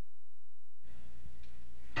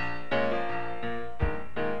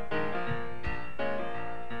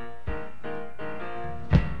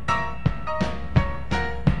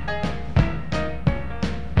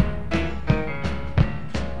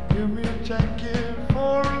 give me a ticket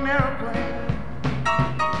for an airplane.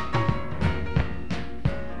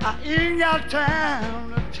 I ain't got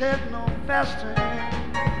time to take no fasting.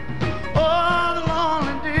 Oh, the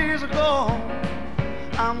lonely days are gone.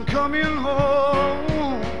 I'm coming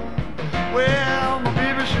home. Well, my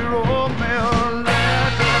baby, she wrote me a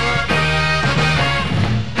letter.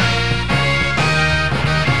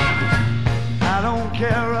 I don't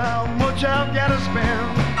care how much I've got to spend.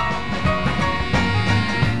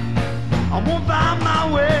 I'm gonna find my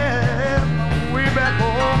way back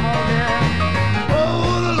home again.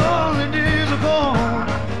 Oh, the lonely days are gone.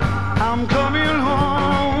 I'm coming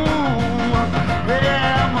home.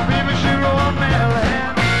 Yeah, my baby, she wrote me a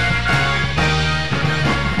letter.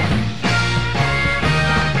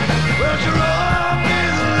 Well, she wrote me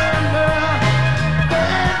the letter.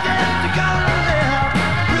 They get together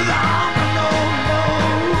without no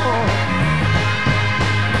more.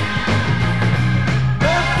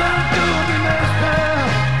 That's not to be mister.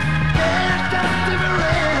 That's just to be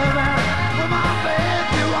ready. For my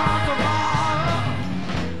baby wants tomorrow.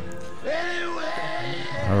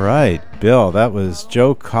 Anyway. All right, Bill, that was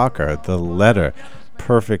Joe Cocker, The Letter.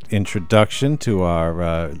 Perfect introduction to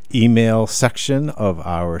our email section of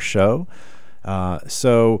our show.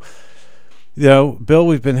 So, Bill,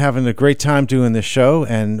 we've been having a great time doing this show,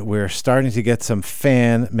 and we're starting to get some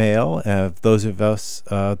fan mail. Those of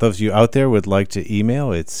you out there would like to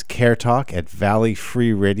email, it's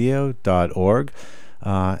caretalk@valleyfreeradio.org.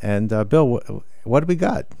 And Bill, what do we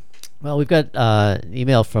got? Well, we've got an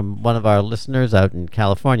email from one of our listeners out in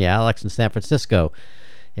California, Alex in San Francisco.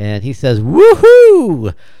 And he says,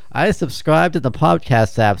 woohoo! I subscribe to the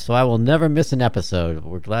podcast app, so I will never miss an episode.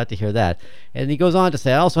 We're glad to hear that. And he goes on to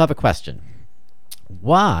say, I also have a question.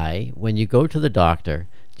 Why, when you go to the doctor,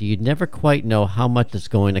 do you never quite know how much it's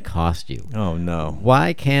going to cost you? Oh, no.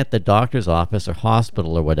 Why can't the doctor's office or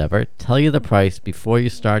hospital or whatever tell you the price before you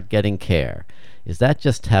start getting care? Is that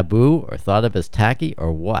just taboo or thought of as tacky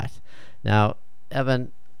or what? Now,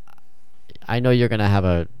 Evan, I know you're going to have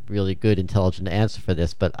a really good, intelligent answer for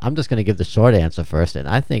this, but I'm just going to give the short answer first. And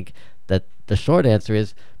I think that the short answer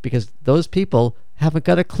is because those people haven't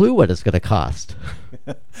got a clue what it's going to cost.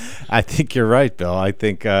 I think you're right, Bill. I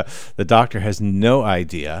think the doctor has no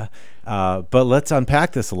idea. But let's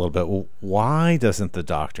unpack this a little bit. Well, why doesn't the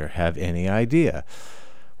doctor have any idea?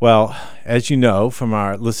 Well, as you know from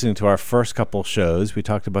our listening to our first couple shows, we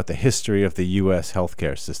talked about the history of the U.S.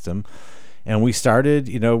 healthcare system. And we started,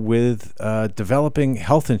 with developing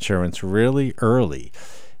health insurance really early.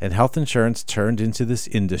 And health insurance turned into this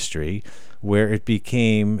industry where it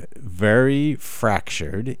became very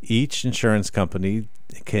fractured. Each insurance company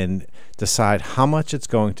can decide how much it's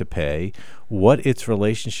going to pay, what its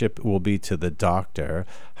relationship will be to the doctor,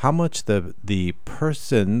 how much the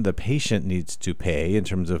patient needs to pay in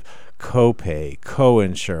terms of copay,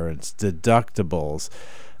 co-insurance, deductibles.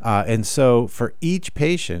 And so for each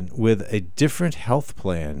patient with a different health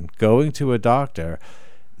plan going to a doctor,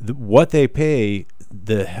 what they pay,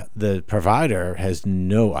 the provider has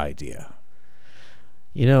no idea.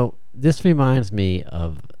 This reminds me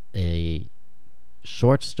of a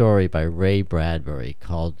short story by Ray Bradbury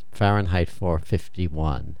called Fahrenheit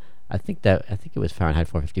 451. I think it was Fahrenheit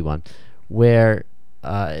 451, where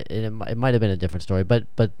it might have been a different story, but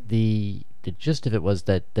the gist of it was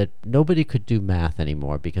that nobody could do math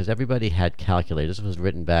anymore because everybody had calculators. This was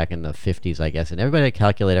written back in the 50s, I guess, and everybody had a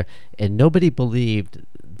calculator, and nobody believed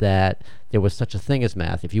that there was such a thing as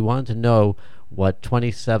math. If you wanted to know what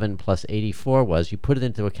 27 plus 84 was, you put it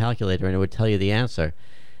into a calculator and it would tell you the answer.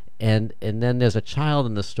 And then there's a child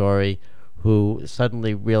in the story who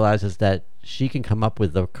suddenly realizes that she can come up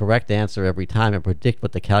with the correct answer every time and predict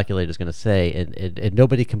what the calculator is going to say, and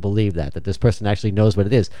nobody can believe that this person actually knows what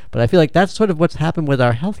it is. But I feel like that's sort of what's happened with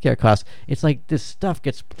our healthcare costs. It's like this stuff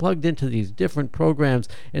gets plugged into these different programs,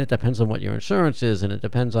 and it depends on what your insurance is, and it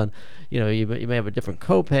depends on, you may have a different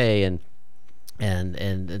copay,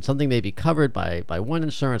 and something may be covered by one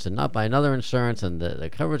insurance and not by another insurance, and the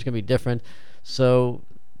coverage can be different. So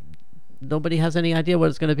nobody has any idea what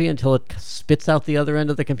it's going to be until it spits out the other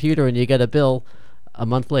end of the computer and you get a bill a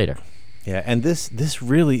month later. Yeah, and this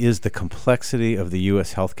really is the complexity of the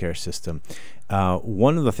U.S. healthcare system.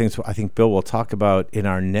 One of the things I think Bill will talk about in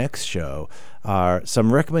our next show are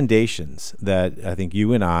some recommendations that I think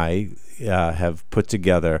you and I have put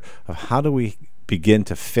together of how do we begin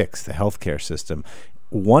to fix the healthcare system.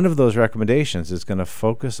 One of those recommendations is going to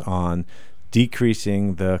focus on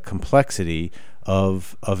decreasing the complexity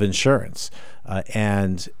of insurance.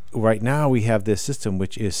 And right now we have this system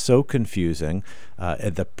which is so confusing.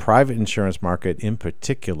 The private insurance market in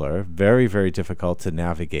particular, very, very difficult to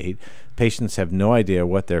navigate. Patients have no idea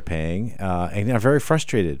what they're paying and are very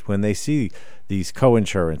frustrated when they see these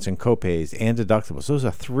co-insurance and co-pays and deductibles. Those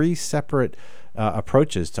are three separate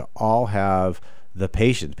approaches to all have the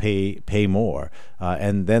patient pay more.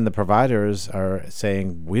 And then the providers are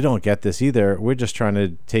saying, we don't get this either. We're just trying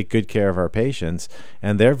to take good care of our patients.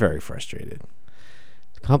 And they're very frustrated.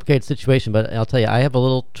 Complicated situation, but I'll tell you, I have a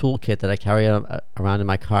little toolkit that I carry around in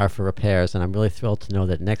my car for repairs, and I'm really thrilled to know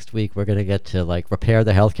that next week we're going to get to repair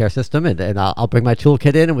the healthcare system, and I'll bring my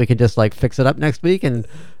toolkit in, and we can just fix it up next week, and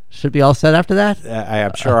should be all set after that. I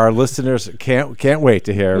am sure our listeners can't wait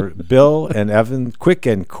to hear Bill and Evan quick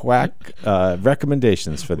and quack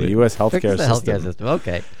recommendations for the U.S. healthcare system.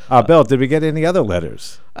 Okay. Bill, did we get any other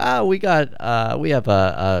letters? We have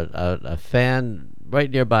a fan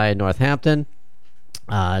right nearby in Northampton.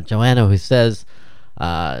 Joanna, who says,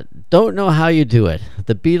 don't know how you do it.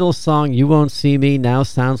 The Beatles song You Won't See Me now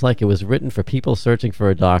sounds like it was written for people searching for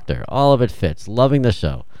a doctor. All of it fits. Loving the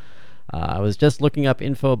show. I was just looking up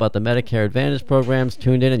info about the Medicare Advantage programs,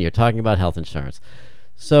 tuned in, and you're talking about health insurance.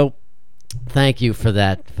 So thank you for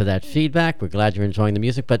that feedback. We're glad you're enjoying the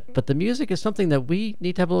music, but the music is something that we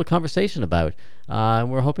need to have a little conversation about.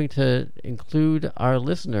 And we're hoping to include our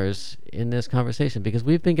listeners in this conversation because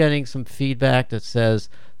we've been getting some feedback that says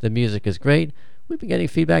the music is great. We've been getting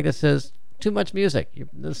feedback that says too much music.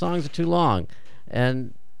 The songs are too long.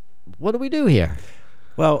 And what do we do here?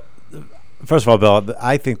 Well, first of all, Bill,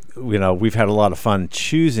 I think we've had a lot of fun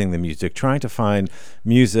choosing the music, trying to find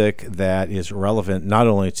music that is relevant not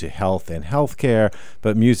only to health and healthcare,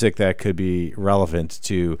 but music that could be relevant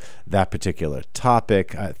to that particular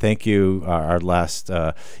topic. Thank you, our last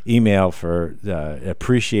email, for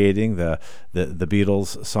appreciating the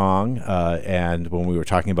Beatles song, and when we were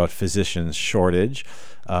talking about physicians shortage.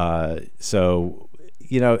 And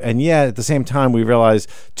at the same time, we realize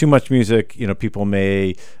too much music, people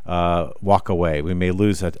may walk away. We may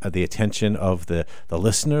lose the attention of the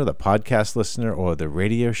listener, the podcast listener, or the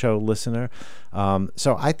radio show listener.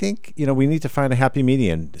 So I think, we need to find a happy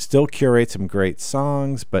medium, still curate some great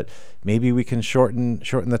songs, but maybe we can shorten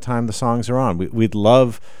the time the songs are on. We'd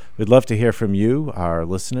love to hear from you, our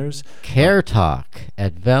listeners.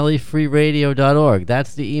 caretalk@valleyfreeradio.org.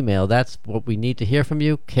 That's the email. That's what we need to hear from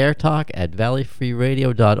you.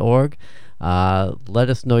 caretalk@valleyfreeradio.org. Let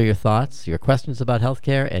us know your thoughts, your questions about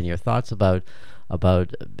healthcare, and your thoughts about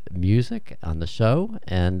music on the show.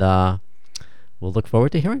 And we'll look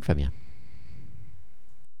forward to hearing from you.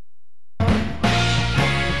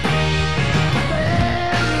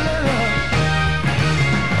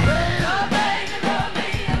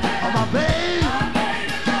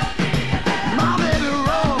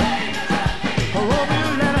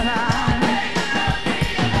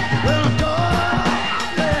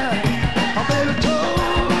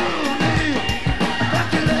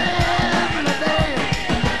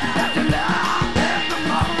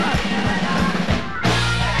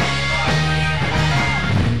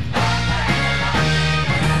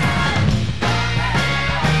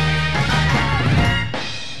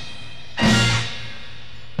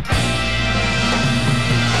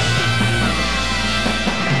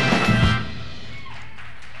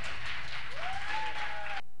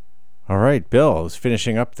 All right, Bill, I was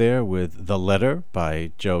finishing up there with The Letter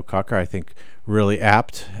by Joe Cocker. I think really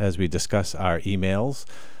apt as we discuss our emails.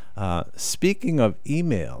 Speaking of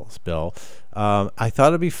emails, Bill, I thought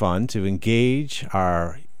it'd be fun to engage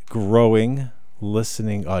our growing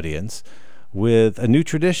listening audience with a new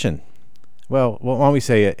tradition. Well, why don't we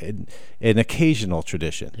say an occasional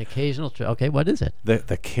tradition? Okay, what is it?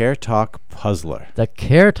 The Care Talk Puzzler. The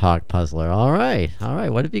Care Talk Puzzler. All right.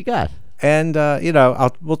 What have you got? And,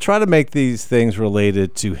 we'll try to make these things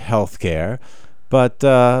related to healthcare, but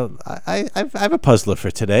I have a puzzler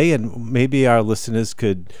for today, and maybe our listeners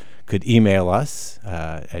could email us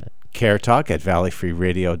at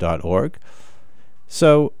caretalk@valleyfreeradio.org.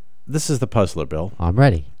 So this is the puzzler, Bill. I'm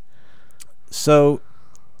ready. So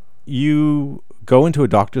you go into a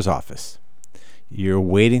doctor's office. You're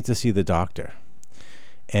waiting to see the doctor.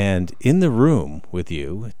 And in the room with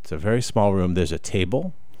you, it's a very small room, there's a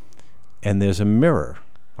table, and there's a mirror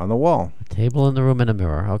on the wall. A table in the room and a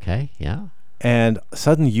mirror. Okay, yeah. And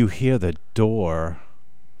suddenly you hear the door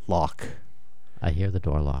lock. I hear the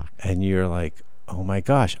door lock. And you're like, oh my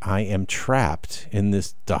gosh, I am trapped in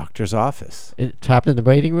this doctor's office. Trapped in the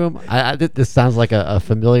waiting room? This sounds like a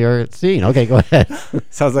familiar scene. Okay, go ahead.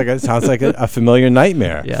 sounds like a familiar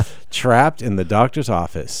nightmare. Yeah. Trapped in the doctor's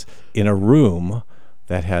office in a room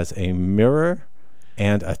that has a mirror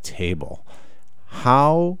and a table.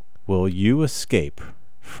 How will you escape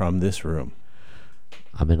from this room?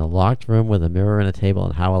 I'm in a locked room with a mirror and a table,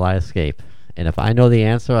 and how will I escape? And if I know the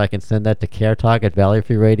answer, I can send that to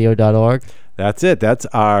caretalk@valleyfreeradio.org. That's it. That's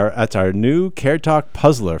our new Care Talk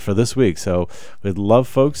puzzler for this week. So we'd love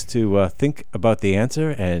folks to think about the answer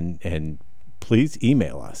and please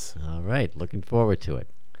email us. All right. Looking forward to it.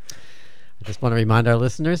 I just want to remind our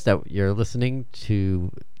listeners that you're listening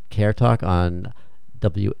to Care Talk on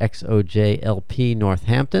WXOJ-LP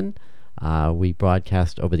Northampton. We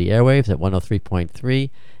broadcast over the airwaves at 103.3,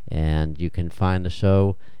 and you can find the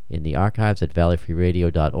show in the archives at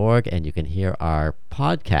valleyfreeradio.org, and you can hear our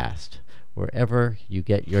podcast wherever you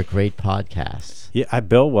get your great podcasts. Yeah,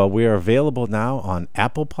 Bill, well, we are available now on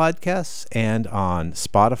Apple Podcasts and on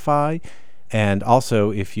Spotify. And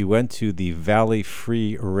also, if you went to the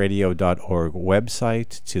valleyfreeradio.org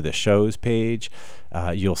website, to the shows page,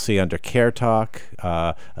 you'll see under Care Talk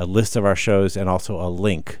a list of our shows and also a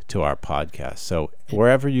link to our podcast. So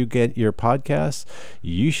wherever you get your podcasts,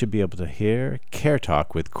 you should be able to hear Care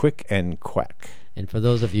Talk with Quick and Quack. And for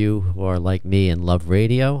those of you who are like me and love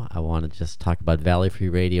radio, I want to just talk about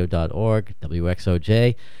valleyfreeradio.org,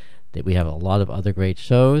 WXOJ. That we have a lot of other great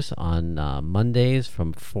shows on Mondays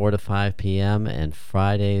from 4 to 5 p.m. and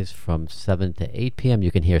Fridays from 7 to 8 p.m. You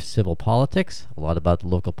can hear Civil Politics, a lot about the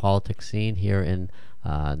local politics scene here in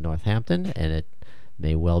Northampton, and it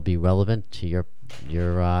may well be relevant to your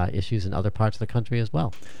issues in other parts of the country as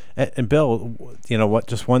well. And Bill, you know what?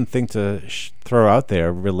 Just one thing to throw out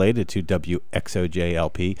there related to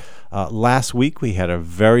WXOJ-LP. Last week we had a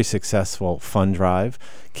very successful fund drive.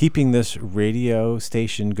 Keeping this radio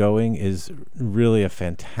station going is really a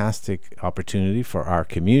fantastic opportunity for our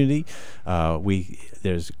community.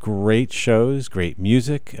 There's great shows, great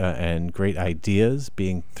music, and great ideas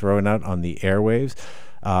being thrown out on the airwaves.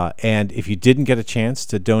 And if you didn't get a chance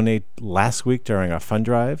to donate last week during our fund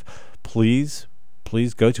drive, please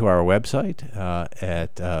go to our website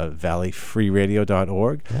at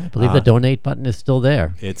valleyfreeradio.org. Yeah, I believe the donate button is still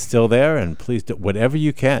there. It's still there, and please do whatever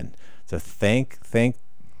you can to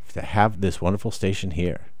to have this wonderful station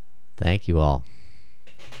here. Thank you all.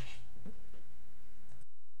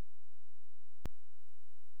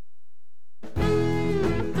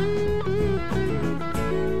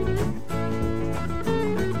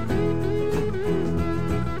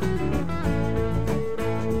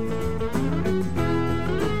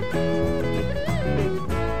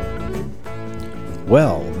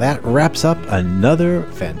 Well, that wraps up another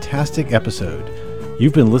fantastic episode.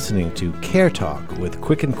 You've been listening to Care Talk with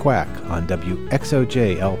Quick and Quack on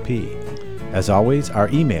WXOJ-LP. As always, our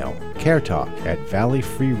email,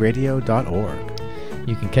 caretalk@valleyfreeradio.org.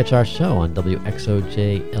 You can catch our show on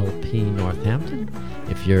WXOJ-LP Northampton.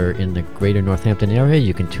 If you're in the greater Northampton area,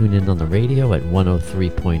 you can tune in on the radio at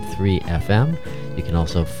 103.3 FM. You can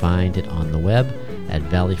also find it on the web at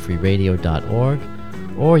valleyfreeradio.org.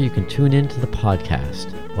 Or you can tune in to the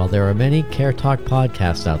podcast. While there are many Care Talk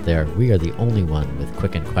podcasts out there, we are the only one with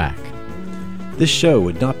Quick and Quack. This show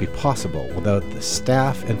would not be possible without the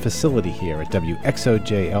staff and facility here at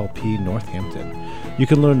WXOJ-LP Northampton. You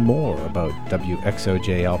can learn more about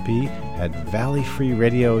WXOJ-LP at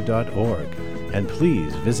valleyfreeradio.org, and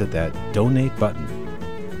please visit that donate button.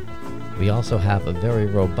 We also have a very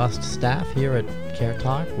robust staff here at Care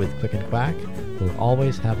Talk with Quick and Quack who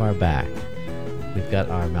always have our back. We've got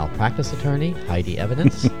our malpractice attorney, Heidi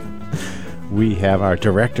Evidence. We have our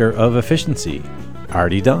Director of Efficiency,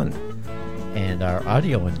 Artie Dunn. And our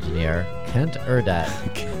audio engineer, Kent Erdat.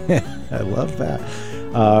 I love that.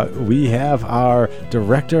 We have our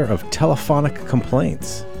Director of Telephonic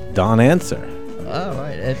Complaints, Don Answer. All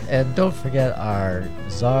right. And don't forget our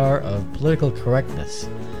Czar of Political Correctness,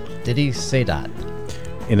 Didi Sadat.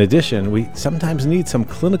 In addition, we sometimes need some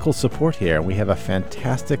clinical support here. We have a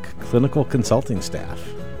fantastic clinical consulting staff.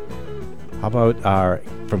 How about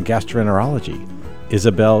from gastroenterology,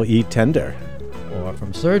 Isabel E. Tender? Or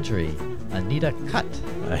from surgery, Anita Cutt.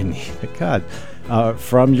 Anita Cutt.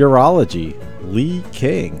 From urology, Lee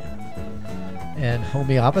King. And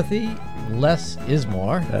homeopathy, Les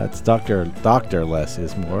Ismore. That's Dr. Les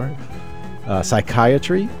Ismore.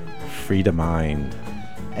 Psychiatry, Frida Mind.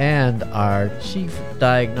 And our chief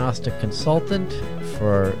diagnostic consultant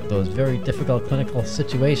for those very difficult clinical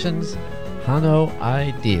situations, Hanno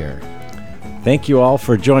I. Deer. Thank you all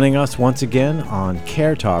for joining us once again on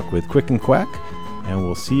Care Talk with Quick and Quack. And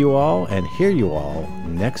we'll see you all and hear you all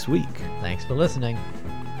next week. Thanks for listening.